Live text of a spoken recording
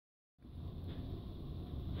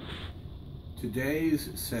Today's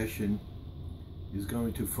session is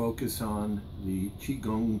going to focus on the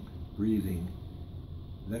Qigong breathing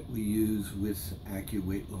that we use with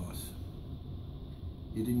AccuWeight loss.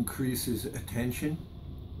 It increases attention,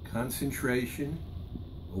 concentration,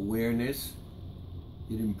 awareness.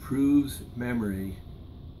 It improves memory,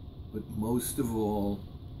 but most of all,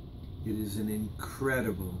 it is an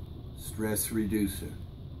incredible stress reducer.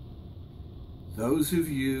 Those of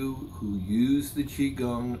you who use the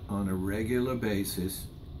Qigong on a regular basis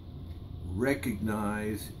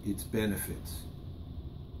recognize its benefits.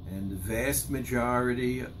 And the vast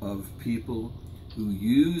majority of people who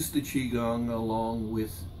use the Qigong along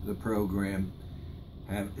with the program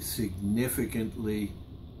have significantly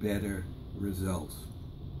better results.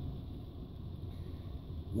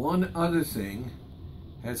 One other thing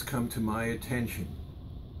has come to my attention.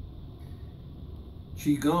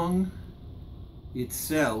 Qigong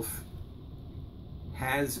itself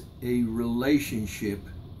has a relationship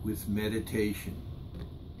with meditation,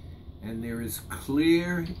 and there is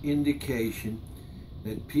clear indication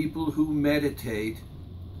that people who meditate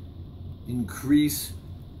increase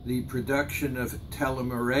the production of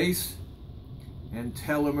telomerase, and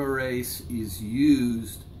telomerase is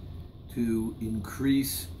used to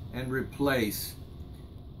increase and replace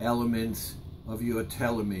elements of your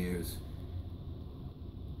telomeres,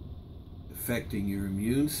 affecting your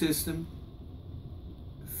immune system,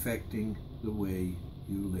 affecting the way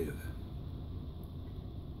you live.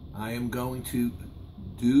 I am going to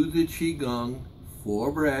do the Qigong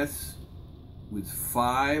 4 breaths with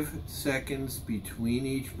 5 seconds between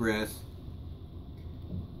each breath.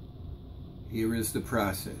 Here is the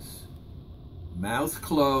process. Mouth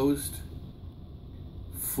closed,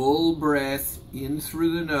 full breath in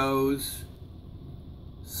through the nose,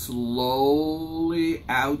 slowly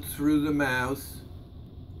out through the mouth.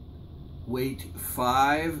 Wait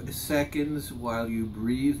 5 seconds while you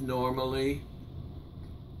breathe normally.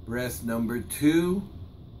 Breath number 2,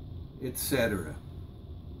 etc.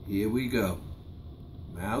 Here we go.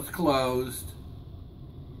 Mouth closed.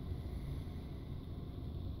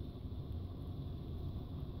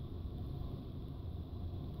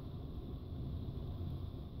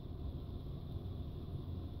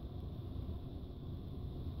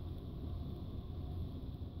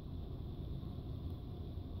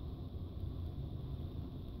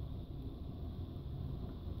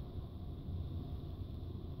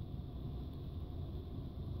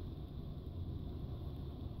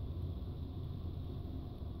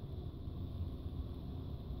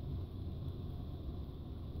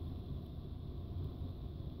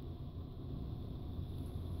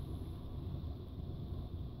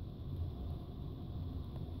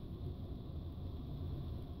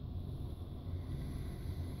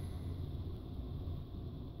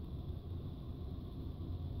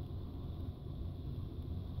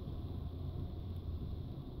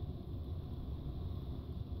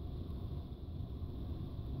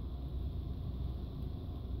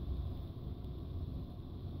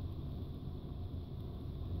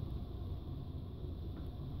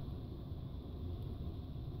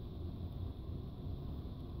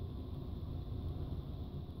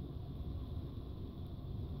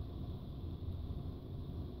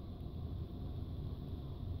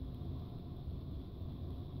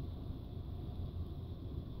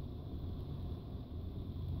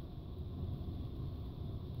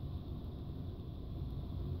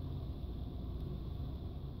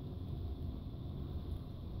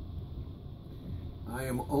 I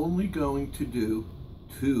am only going to do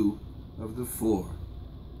 2 of the 4.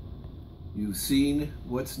 You've seen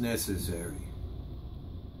what's necessary.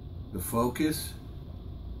 The focus,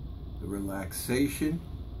 the relaxation,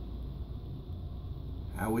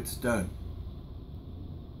 how it's done.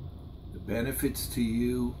 The benefits to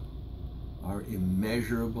you are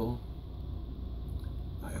immeasurable.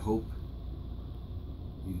 I hope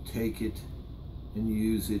you take it and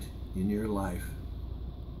use it in your life.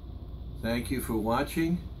 Thank you for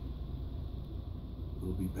watching.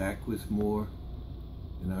 We'll be back with more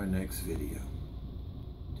in our next video.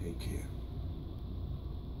 Take care.